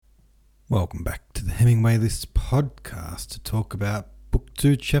Welcome back to the Hemingway List podcast to talk about Book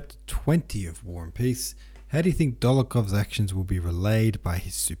 2, Chapter 20 of War and Peace. How do you think Dólokhov's actions will be relayed by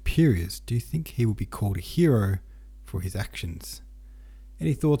his superiors? Do you think he will be called a hero for his actions?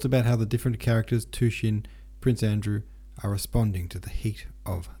 Any thoughts about how the different characters, Tushin, Prince Andrew, are responding to the heat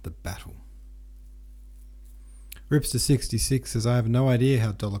of the battle? Ripster66 says, I have no idea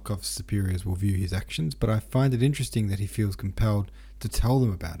how Dólokhov's superiors will view his actions, but I find it interesting that he feels compelled to tell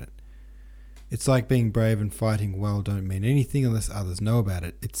them about it. It's like being brave and fighting well don't mean anything unless others know about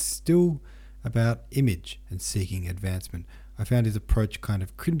it. It's still about image and seeking advancement. I found his approach kind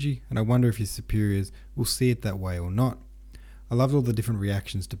of cringy, and I wonder if his superiors will see it that way or not. I loved all the different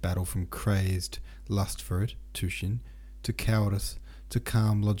reactions to battle, from crazed lust for it, Tushin, to cowardice, to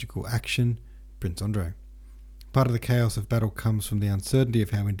calm logical action, Prince Andrei. Part of the chaos of battle comes from the uncertainty of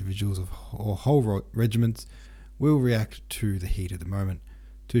how individuals or whole regiments will react to the heat of the moment.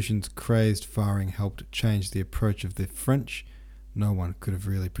 Tushin's crazed firing helped change the approach of the French. No one could have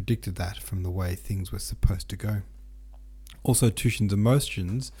really predicted that from the way things were supposed to go. Also, Tushin's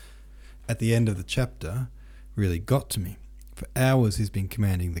emotions at the end of the chapter really got to me. For hours he's been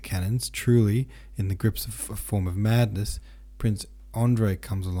commanding the cannons, truly in the grips of a form of madness. Prince Andrei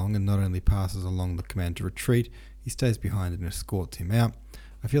comes along and not only passes along the command to retreat, he stays behind and escorts him out.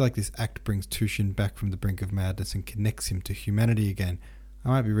 I feel like this act brings Tushin back from the brink of madness and connects him to humanity again. I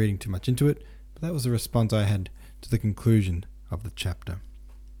might be reading too much into it, but that was the response I had to the conclusion of the chapter.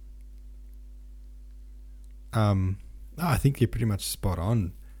 I think you're pretty much spot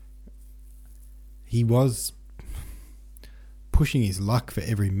on. He was pushing his luck for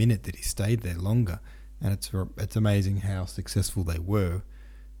every minute that he stayed there longer, and it's amazing how successful they were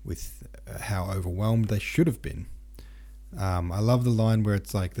with how overwhelmed they should have been. I love the line where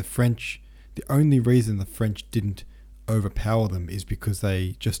it's like the only reason the French didn't overpower them is because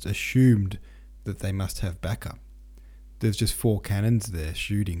they just assumed that they must have backup. There's just 4 cannons there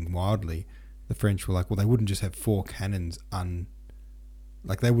shooting wildly. The French were like, well, they wouldn't just have 4 cannons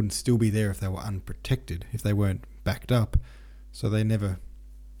they wouldn't still be there if they were unprotected, if they weren't backed up. So they never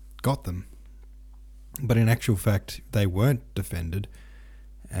got them. But in actual fact, they weren't defended,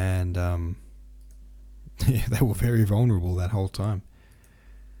 and they were very vulnerable that whole time.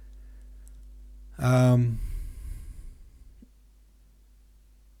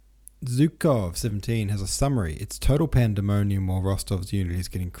 Zukov17 has a summary. It's total pandemonium while Rostov's unit is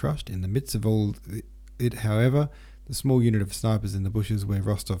getting crushed. In the midst of all it, however, the small unit of snipers in the bushes where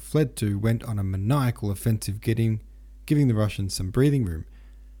Rostov fled to went on a maniacal offensive, giving the Russians some breathing room.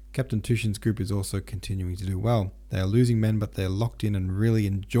 Captain Tushin's group is also continuing to do well. They are losing men, but they are locked in and really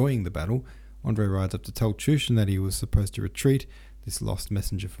enjoying the battle. Andrei rides up to tell Tushin that he was supposed to retreat, this lost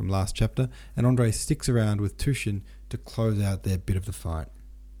messenger from last chapter, and Andrei sticks around with Tushin to close out their bit of the fight.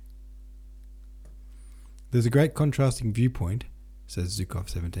 There's a great contrasting viewpoint, says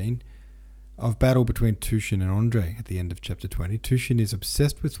Zukov17, of battle between Tushin and Andrei at the end of chapter 20. Tushin is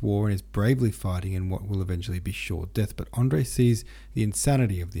obsessed with war and is bravely fighting in what will eventually be sure death, but Andrei sees the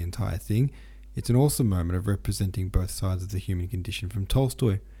insanity of the entire thing. It's an awesome moment of representing both sides of the human condition from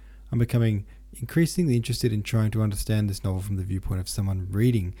Tolstoy. I'm becoming increasingly interested in trying to understand this novel from the viewpoint of someone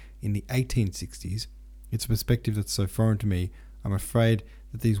reading in the 1860s. It's a perspective that's so foreign to me. I'm afraid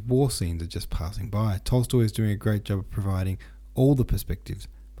that these war scenes are just passing by. Tolstoy is doing a great job of providing all the perspectives,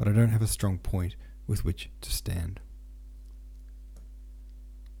 but I don't have a strong point with which to stand.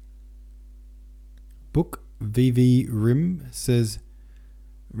 Book VV Rim says,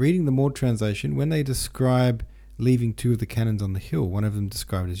 reading the Maud translation, when they describe leaving 2 of the cannons on the hill, one of them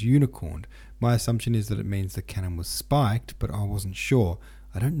described as unicorned. My assumption is that it means the cannon was spiked, but I wasn't sure.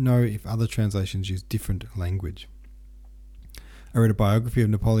 I don't know if other translations use different language. I read a biography of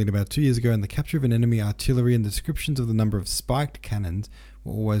Napoleon about 2 years ago, and the capture of an enemy artillery and the descriptions of the number of spiked cannons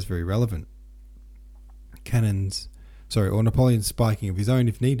were always very relevant. Or Napoleon's spiking of his own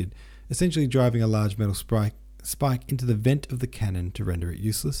if needed, essentially driving a large metal spike into the vent of the cannon to render it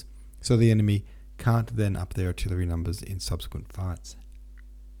useless, so the enemy can't then up their artillery numbers in subsequent fights.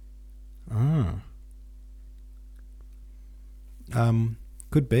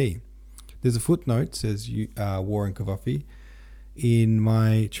 Could be. There's a footnote, says Warren Kavafi. In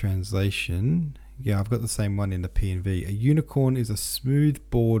my translation, I've got the same one in the P&V. A unicorn is a smooth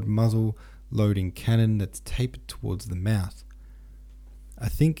bored muzzle loading cannon that's tapered towards the mouth. I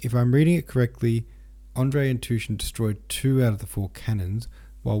think if I'm reading it correctly, Andrei and Tushin destroyed 2 out of the 4 cannons,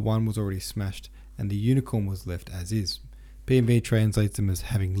 while 1 was already smashed, and the unicorn was left as is. P&V translates them as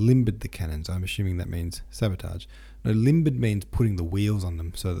having limbered the cannons. I'm assuming that means sabotage. No, limbered means putting the wheels on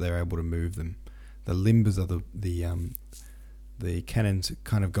them so that they're able to move them. The limbers are the the cannons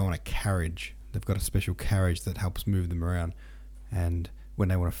kind of go on a carriage. They've got a special carriage that helps move them around. And when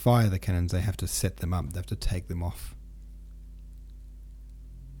they want to fire the cannons, they have to set them up. They have to take them off.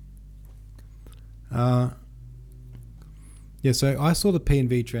 So I saw the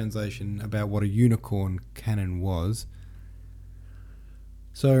P&V translation about what a unicorn cannon was.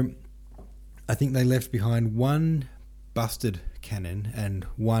 So I think they left behind one busted cannon and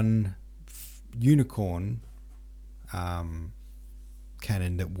one unicorn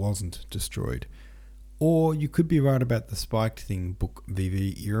cannon that wasn't destroyed. Or you could be right about the spiked thing, book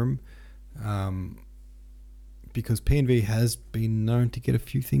VV Iram, because P&V has been known to get a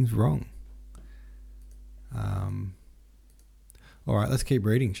few things wrong. All right, let's keep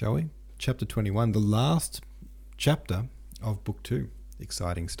reading, shall we? Chapter 21, the last chapter of Book 2.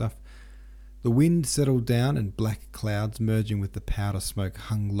 Exciting stuff. The wind settled down and black clouds merging with the powder smoke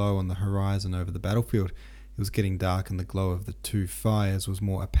hung low on the horizon over the battlefield. It was getting dark and the glow of the two fires was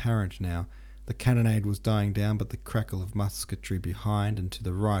more apparent now. The cannonade was dying down, but the crackle of musketry behind and to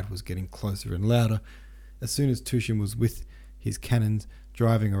the right was getting closer and louder. As soon as Tushin was with his cannons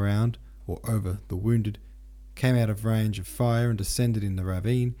driving around or over the wounded, came out of range of fire and descended in the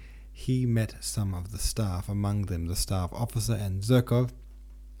ravine, he met some of the staff, among them the staff officer and Zerkov,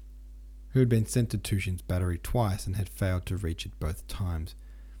 who had been sent to Tushin's battery twice and had failed to reach it both times.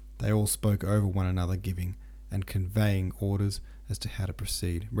 They all spoke over one another, giving and conveying orders as to how to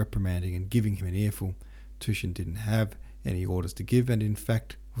proceed, reprimanding and giving him an earful. Tushin didn't have any orders to give and in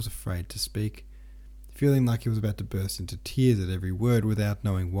fact was afraid to speak, feeling like he was about to burst into tears at every word without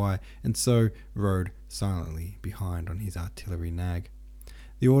knowing why, and so rode silently behind on his artillery nag.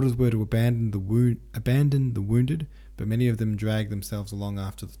 The orders were to abandon the wounded, but many of them dragged themselves along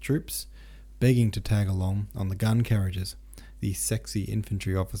after the troops, begging to tag along on the gun carriages. The sexy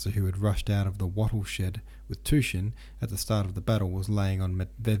infantry officer who had rushed out of the wattle shed with Tushin at the start of the battle was laying on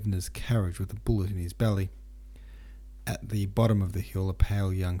Matvevna's carriage with a bullet in his belly. At the bottom of the hill, a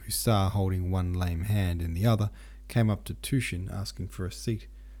pale young hussar, holding one lame hand in the other, came up to Tushin, asking for a seat.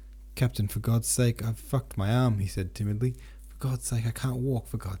 "Captain, for God's sake, I've fucked my arm," he said timidly. "For God's sake, I can't walk,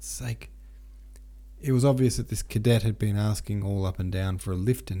 for God's sake." It was obvious that this cadet had been asking all up and down for a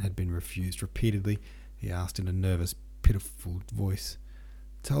lift and had been refused repeatedly. He asked in a nervous, pitiful voice,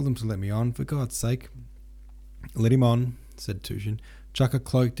 "Tell them to let me on, for God's sake." "Let him on," said Tushin. "Chuck a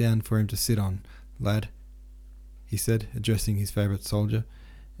cloak down for him to sit on, lad," he said, addressing his favourite soldier.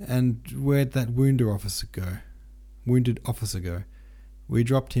 "And where'd that wounded officer go?" "We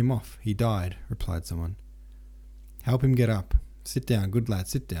dropped him off. He died," replied someone. "Help him get up. Sit down, good lad,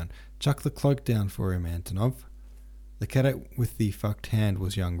 sit down. Chuck the cloak down for him, Antonov." The cadet with the fucked hand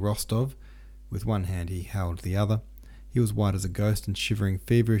was young Rostov. With one hand he held the other. He was white as a ghost and shivering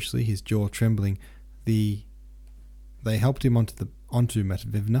feverishly, his jaw trembling. They helped him onto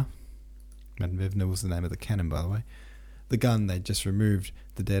Matvevna. Matvevna was the name of the cannon, by the way. The gun they'd just removed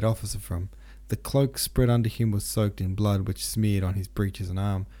the dead officer from. The cloak spread under him was soaked in blood, which smeared on his breeches and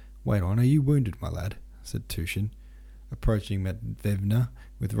arm. "Wait on, are you wounded, my lad?" said Tushin, approaching Matvevna,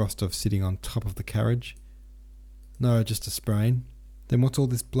 with Rostov sitting on top of the carriage. "No, just a sprain." "Then what's all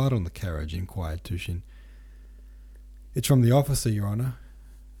this blood on the carriage?" inquired Tushin. "It's from the officer, Your Honour.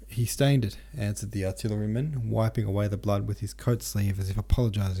 He stained it," answered the artilleryman, wiping away the blood with his coat sleeve as if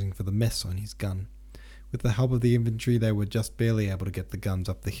apologising for the mess on his gun. With the help of the infantry they were just barely able to get the guns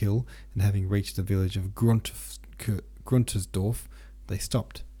up the hill, and having reached the village of Gruntersdorf, they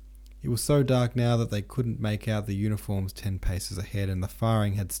stopped. It was so dark now that they couldn't make out the uniforms 10 paces ahead, and the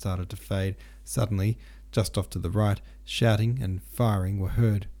firing had started to fade. Suddenly, just off to the right, shouting and firing were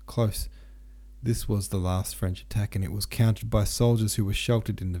heard, close. This was the last French attack, and it was countered by soldiers who were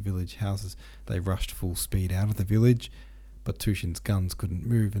sheltered in the village houses. They rushed full speed out of the village, but Tushin's guns couldn't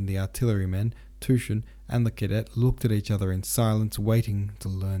move, and the artillerymen, Tushin and the cadet, looked at each other in silence, waiting to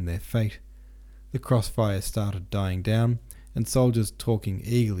learn their fate. The crossfire started dying down, and soldiers talking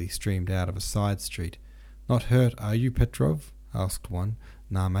eagerly streamed out of a side street. "Not hurt, are you, Petrov?" asked one.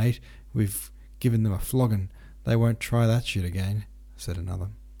 "Nah, mate, we've given them a flogging. They won't try that shit again," said another.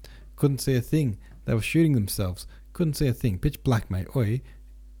 "Couldn't see a thing. They were shooting themselves. Couldn't see a thing. Pitch black, mate. Oi,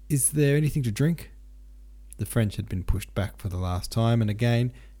 is there anything to drink?" The French had been pushed back for the last time, and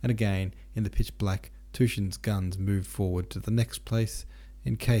again, in the pitch black, Tushin's guns moved forward to the next place,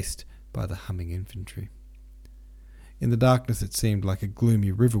 encased by the humming infantry. In the darkness it seemed like a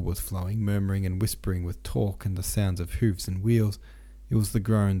gloomy river was flowing, murmuring and whispering with talk and the sounds of hoofs and wheels. It was the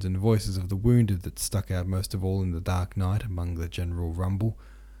groans and voices of the wounded that stuck out most of all in the dark night among the general rumble.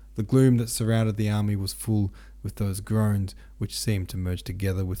 The gloom that surrounded the army was full with those groans which seemed to merge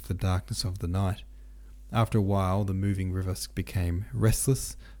together with the darkness of the night. After a while, the moving river became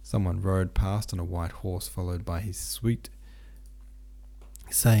restless. Someone rode past on a white horse, followed by his suite,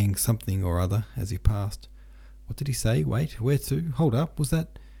 saying something or other as he passed. What did he say? Wait, where to? Hold up, was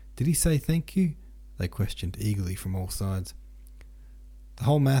that... Did he say thank you? They questioned eagerly from all sides. The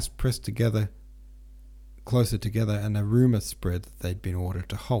whole mass pressed closer together, and a rumour spread that they'd been ordered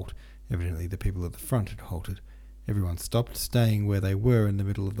to halt. Evidently the people at the front had halted. Everyone stopped, staying where they were in the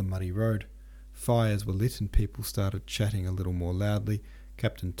middle of the muddy road. Fires were lit and people started chatting a little more loudly.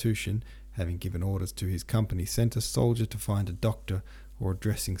 Captain Tushin, having given orders to his company, sent a soldier to find a doctor or a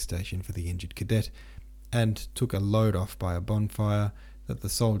dressing station for the injured cadet, and took a load off by a bonfire that the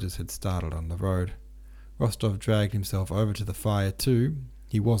soldiers had started on the road. Rostov dragged himself over to the fire too.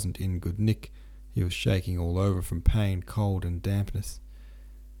 He wasn't in good nick. He was shaking all over from pain, cold and dampness.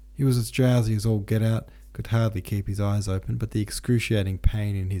 He was as drowsy as all get out, could hardly keep his eyes open, but the excruciating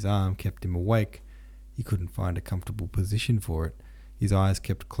pain in his arm kept him awake. He couldn't find a comfortable position for it. His eyes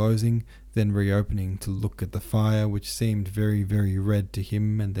kept closing, then reopening to look at the fire, which seemed very, very red to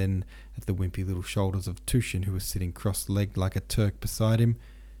him, and then at the wimpy little shoulders of Tushin, who was sitting cross-legged like a Turk beside him.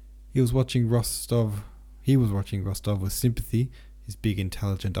 He was watching Rostov with sympathy, his big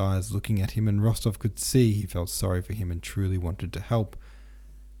intelligent eyes looking at him, and Rostov could see he felt sorry for him and truly wanted to help.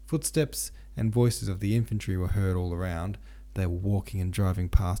 Footsteps and voices of the infantry were heard all around. They were walking and driving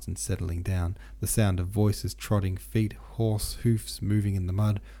past and settling down. The sound of voices, trotting feet, horse hoofs moving in the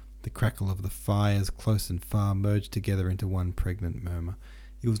mud, the crackle of the fires close and far merged together into one pregnant murmur.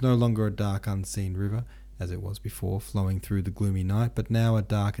 It was no longer a dark unseen river, as it was before, flowing through the gloomy night, but now a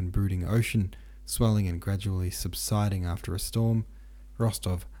dark and brooding ocean, swelling and gradually subsiding after a storm.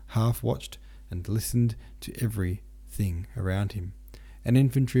 Rostov half watched and listened to everything around him. An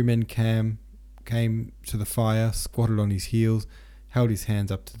infantryman came to the fire, squatted on his heels, held his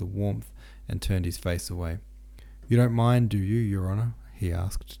hands up to the warmth, and turned his face away. "You don't mind, do you, Your Honour?" he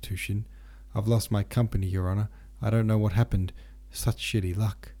asked Tushin. "I've lost my company, Your Honour. I don't know what happened. Such shitty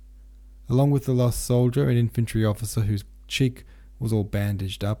luck." Along with the lost soldier, an infantry officer whose cheek was all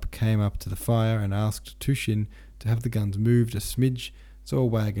bandaged up came up to the fire and asked Tushin to have the guns moved a smidge so a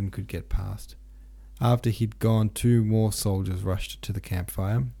wagon could get past. After he'd gone, 2 more soldiers rushed to the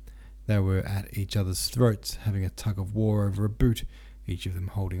campfire. They were at each other's throats, having a tug of war over a boot, each of them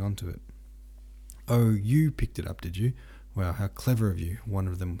holding on to it. "Oh, you picked it up, did you? Well, how clever of you," one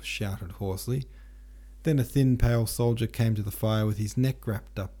of them shouted hoarsely. Then a thin, pale soldier came to the fire with his neck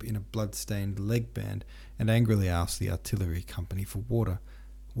wrapped up in a blood-stained leg band and angrily asked the artillery company for water.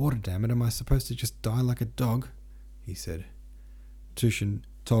 "Water, damn it, am I supposed to just die like a dog?" he said. Tushin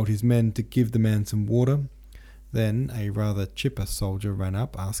told his men to give the man some water. Then a rather chipper soldier ran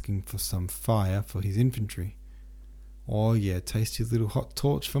up, asking for some fire for his infantry. "Oh yeah, taste his little hot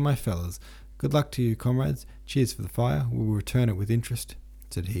torch for my fellas. Good luck to you, comrades. Cheers for the fire. We'll return it with interest,"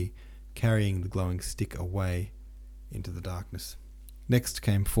 said he, carrying the glowing stick away into the darkness. Next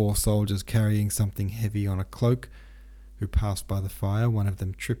came 4 soldiers carrying something heavy on a cloak, who passed by the fire. One of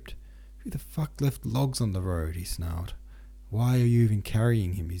them tripped. "Who the fuck left logs on the road?" he snarled. "Why are you even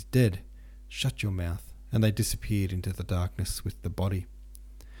carrying him? He's dead. Shut your mouth." And they disappeared into the darkness with the body.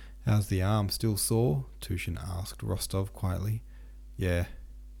 "How's the arm? Still sore?" Tushin asked Rostov quietly. "Yeah."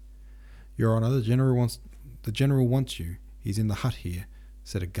 "Your Honour, the general wants you. He's in the hut here,"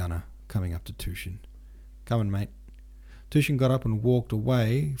 said a gunner, coming up to Tushin. "Coming, mate." Tushin got up and walked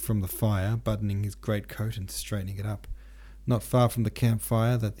away from the fire, buttoning his greatcoat and straightening it up. Not far from the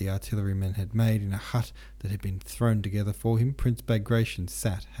campfire that the artillerymen had made in a hut that had been thrown together for him, Prince Bagration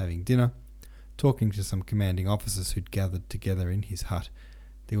sat having dinner, talking to some commanding officers who'd gathered together in his hut.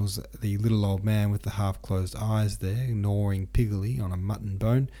 There was the little old man with the half-closed eyes there, gnawing piggily on a mutton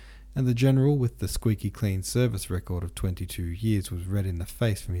bone, and the general with the squeaky clean service record of 22 years was red in the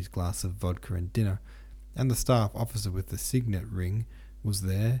face from his glass of vodka and dinner, and the staff officer with the signet ring was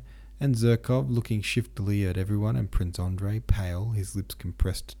there, and Zherkov looking shiftily at everyone, and Prince Andrei, pale, his lips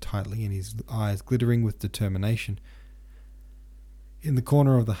compressed tightly and his eyes glittering with determination. In the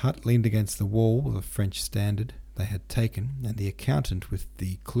corner of the hut, leaned against the wall, was a French standard they had taken, and the accountant with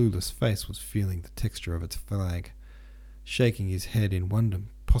the clueless face was feeling the texture of its flag, shaking his head in wonder,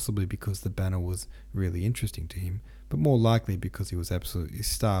 possibly because the banner was really interesting to him, but more likely because he was absolutely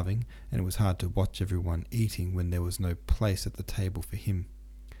starving, and it was hard to watch everyone eating when there was no place at the table for him.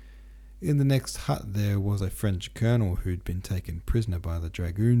 In the next hut there was a French colonel who'd been taken prisoner by the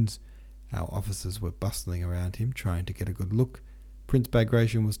dragoons. Our officers were bustling around him, trying to get a good look. Prince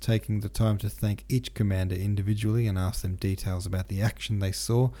Bagration was taking the time to thank each commander individually and ask them details about the action they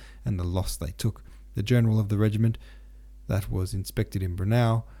saw and the loss they took. The general of the regiment that was inspected in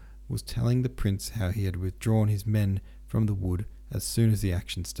Brunau was telling the prince how he had withdrawn his men from the wood as soon as the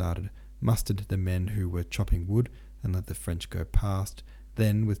action started, mustered the men who were chopping wood, and let the French go past,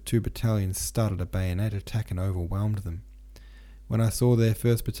 then with 2 battalions started a bayonet attack and overwhelmed them. When I saw their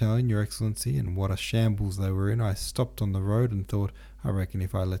 1st battalion, Your Excellency, and what a shambles they were in, I stopped on the road and thought, I reckon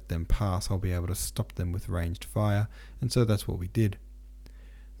if I let them pass I'll be able to stop them with ranged fire, and so that's what we did.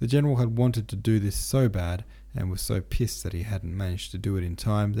 The general had wanted to do this so bad, and was so pissed that he hadn't managed to do it in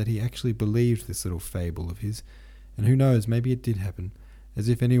time, that he actually believed this little fable of his, and who knows, maybe it did happen, as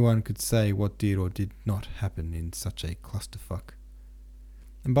if anyone could say what did or did not happen in such a clusterfuck.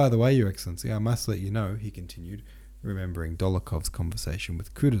 And by the way, Your Excellency, I must let you know, he continued, remembering Dólokhov's conversation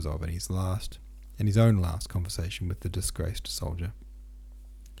with Kutuzov and his own last conversation with the disgraced soldier.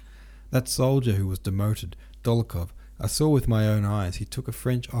 That soldier who was demoted, Dólokhov, I saw with my own eyes. He took a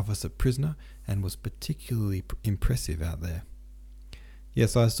French officer prisoner and was particularly impressive out there.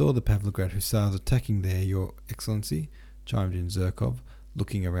 Yes, I saw the Pavlograd Hussars attacking there, Your Excellency, chimed in Zherkov,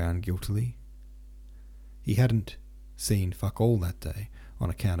 looking around guiltily. He hadn't seen fuck all that day, on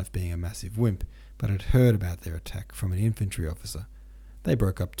account of being a massive wimp, but had heard about their attack from an infantry officer. They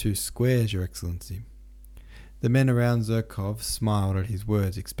broke up 2 squares, Your Excellency. The men around Zherkov smiled at his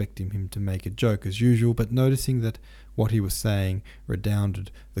words, expecting him to make a joke as usual, but noticing that what he was saying redounded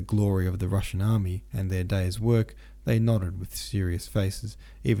the glory of the Russian army and their day's work, they nodded with serious faces,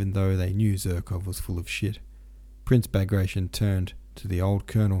 even though they knew Zherkov was full of shit. Prince Bagration turned to the old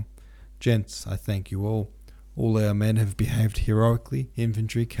colonel. Gents, I thank you all. All our men have behaved heroically,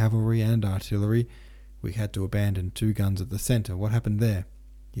 infantry, cavalry and artillery. We had to abandon 2 guns at the centre. What happened there?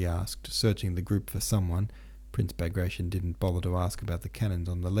 He asked, searching the group for someone. Prince Bagration didn't bother to ask about the cannons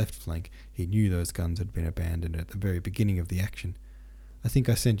on the left flank. He knew those guns had been abandoned at the very beginning of the action. I think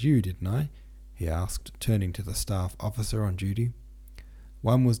I sent you, didn't I? He asked, turning to the staff officer on duty.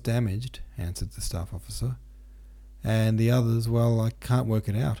 1 was damaged, answered the staff officer. And the others, well, I can't work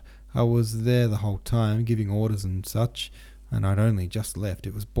it out. I was there the whole time, giving orders and such, and I'd only just left.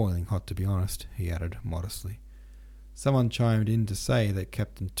 It was boiling hot, to be honest, he added modestly. Someone chimed in to say that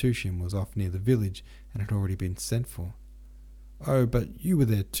Captain Tushin was off near the village and had already been sent for. Oh, but you were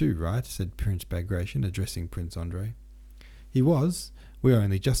there too, right? Said Prince Bagration, addressing Prince Andrei. He was. We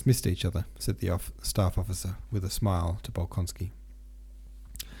only just missed each other, said the staff officer, with a smile to Bolkonsky.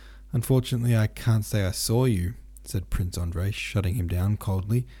 Unfortunately, I can't say I saw you, said Prince Andrei, shutting him down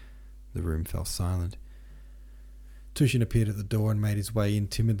coldly. The room fell silent. Tushin appeared at the door and made his way in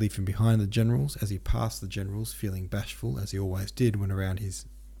timidly from behind the generals. As he passed the generals, feeling bashful, as he always did when around his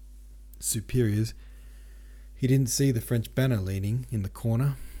superiors, he didn't see the French banner leaning in the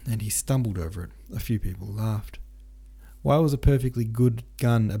corner, and he stumbled over it. A few people laughed. Why was a perfectly good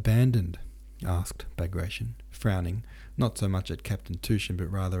gun abandoned? Asked Bagration, frowning, not so much at Captain Tushin, but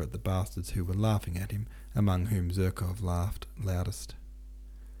rather at the bastards who were laughing at him, among whom Zherkov laughed loudest.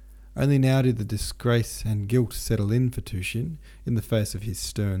 Only now did the disgrace and guilt settle in for Tushin, in the face of his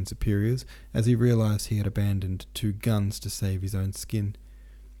stern superiors, as he realized he had abandoned 2 guns to save his own skin.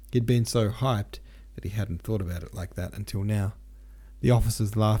 He'd been so hyped that he hadn't thought about it like that until now. The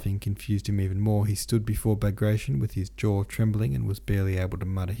officers laughing confused him even more. He stood before Bagration with his jaw trembling and was barely able to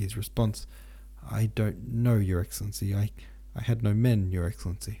mutter his response. I don't know, Your Excellency. I had no men, Your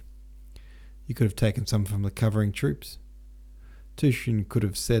Excellency. You could have taken some from the covering troops. Tushin could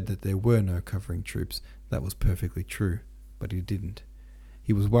have said that there were no covering troops. That was perfectly true, but he didn't.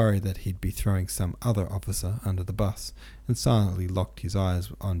 He was worried that he'd be throwing some other officer under the bus, and silently locked his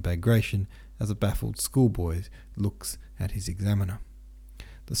eyes on Bagration as a baffled schoolboy looks at his examiner.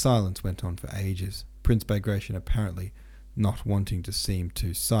 The silence went on for ages. Prince Bagration, apparently not wanting to seem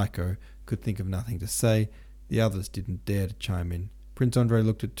too psycho, could think of nothing to say. The others didn't dare to chime in. Prince Andrei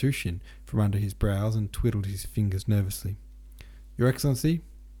looked at Tushin from under his brows and twiddled his fingers nervously. Your Excellency,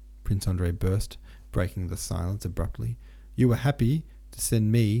 Prince Andrei burst, breaking the silence abruptly, you were happy to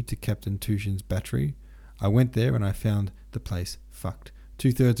send me to Captain Tushin's battery. I went there and I found the place fucked.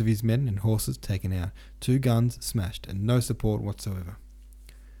 2/3 of his men and horses taken out, 2 guns smashed, and no support whatsoever.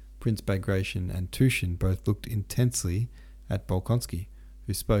 Prince Bagration and Tushin both looked intensely at Bolkonsky,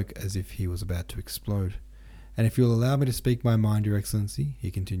 who spoke as if he was about to explode. And if you'll allow me to speak my mind, Your Excellency,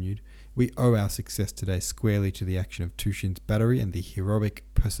 he continued, we owe our success today squarely to the action of Tushin's battery and the heroic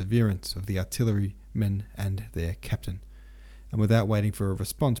perseverance of the artillerymen and their captain. And without waiting for a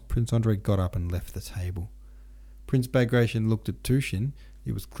response, Prince Andrei got up and left the table. Prince Bagration looked at Tushin.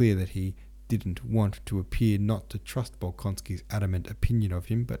 It was clear that he didn't want to appear not to trust Bolkonsky's adamant opinion of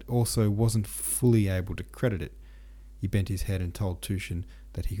him, but also wasn't fully able to credit it. He bent his head and told Tushin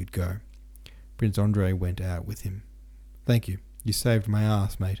that he could go. Prince Andrei went out with him. Thank you. You saved my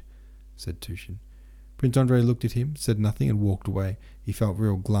ass, mate. said Tushin. Prince Andrei looked at him, said nothing, and walked away. He felt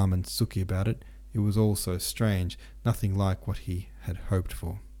real glum and sooky about it. It was all so strange, nothing like what he had hoped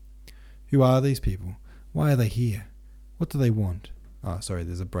for. Who are these people? Why are they here? What do they want? Oh, sorry,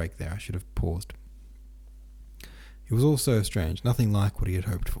 there's a break there. I should have paused. It was all so strange, nothing like what he had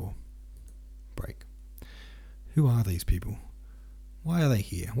hoped for. Break. Who are these people? Why are they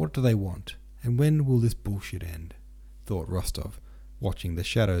here? What do they want? And when will this bullshit end? Thought Rostov, watching the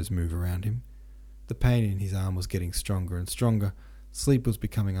shadows move around him. The pain in his arm was getting stronger and stronger. Sleep was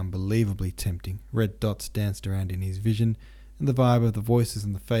becoming unbelievably tempting. Red dots danced around in his vision, and the vibe of the voices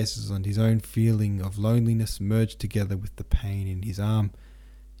and the faces and his own feeling of loneliness merged together with the pain in his arm.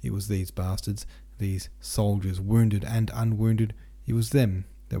 It was these bastards, these soldiers, wounded and unwounded. It was them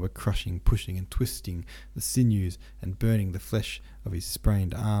that were crushing, pushing and twisting the sinews and burning the flesh of his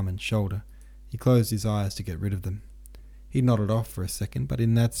sprained arm and shoulder. He closed his eyes to get rid of them. He nodded off for a second, but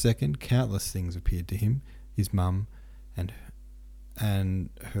in that second countless things appeared to him. His mum and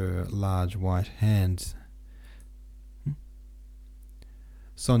her large white hands.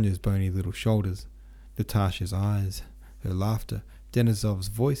 Sonia's bony little shoulders, Natasha's eyes, her laughter, Denisov's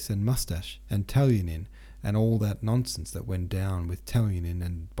voice and moustache, and Telyanin, and all that nonsense that went down with Telyanin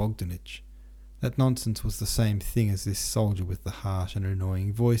and Bogdanich. That nonsense was the same thing as this soldier with the harsh and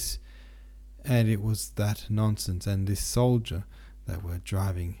annoying voice, and it was that nonsense and this soldier that were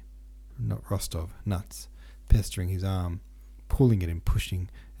driving Rostov nuts, pestering his arm, pulling it and pushing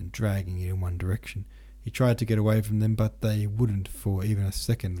and dragging it in one direction. He tried to get away from them, but they wouldn't for even a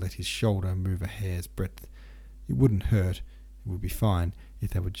second let his shoulder move a hair's breadth. It wouldn't hurt. It would be fine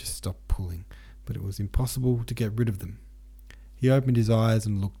if they would just stop pulling, but it was impossible to get rid of them. He opened his eyes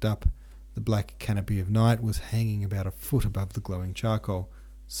and looked up. The black canopy of night was hanging about a foot above the glowing charcoal.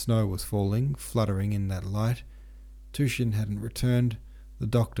 Snow was falling, fluttering in that light. Tushin hadn't returned. The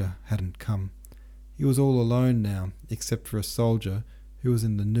doctor hadn't come. He was all alone now, except for a soldier who was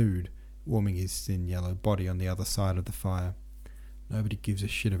in the nude, warming his thin yellow body on the other side of the fire. Nobody gives a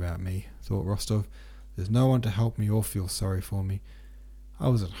shit about me, thought Rostov. There's no one to help me or feel sorry for me. I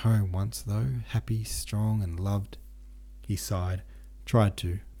was at home once, though, happy, strong, and loved. He sighed, tried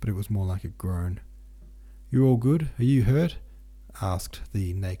to, but it was more like a groan. You all good? Are you hurt? Asked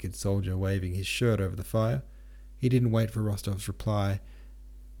the naked soldier, waving his shirt over the fire. He didn't wait for Rostov's reply,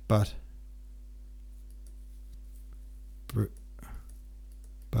 but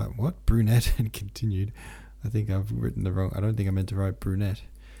what? Brunette, and continued. I think I've written the wrong. I don't think I meant to write brunette.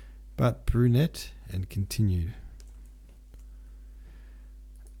 But brunette and continued.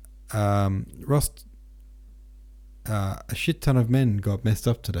 A shit ton of men got messed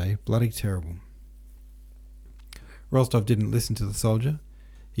up today. Bloody terrible. Rostov didn't listen to the soldier.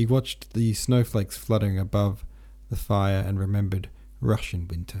 He watched the snowflakes fluttering above the fire and remembered Russian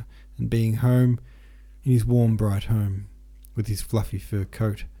winter and being home in his warm, bright home, with his fluffy fur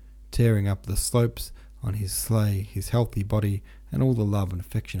coat, tearing up the slopes on his sleigh, his healthy body, and all the love and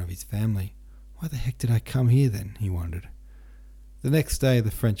affection of his family. Why the heck did I come here then, he wondered. The next day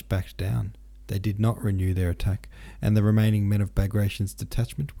the French backed down. They did not renew their attack, and the remaining men of Bagration's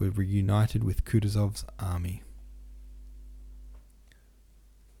detachment were reunited with Kutuzov's army.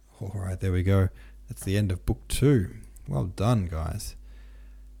 Alright, there we go. That's the end of Book 2. Well done, guys.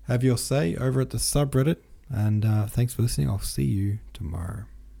 Have your say over at the subreddit, and thanks for listening. I'll see you tomorrow.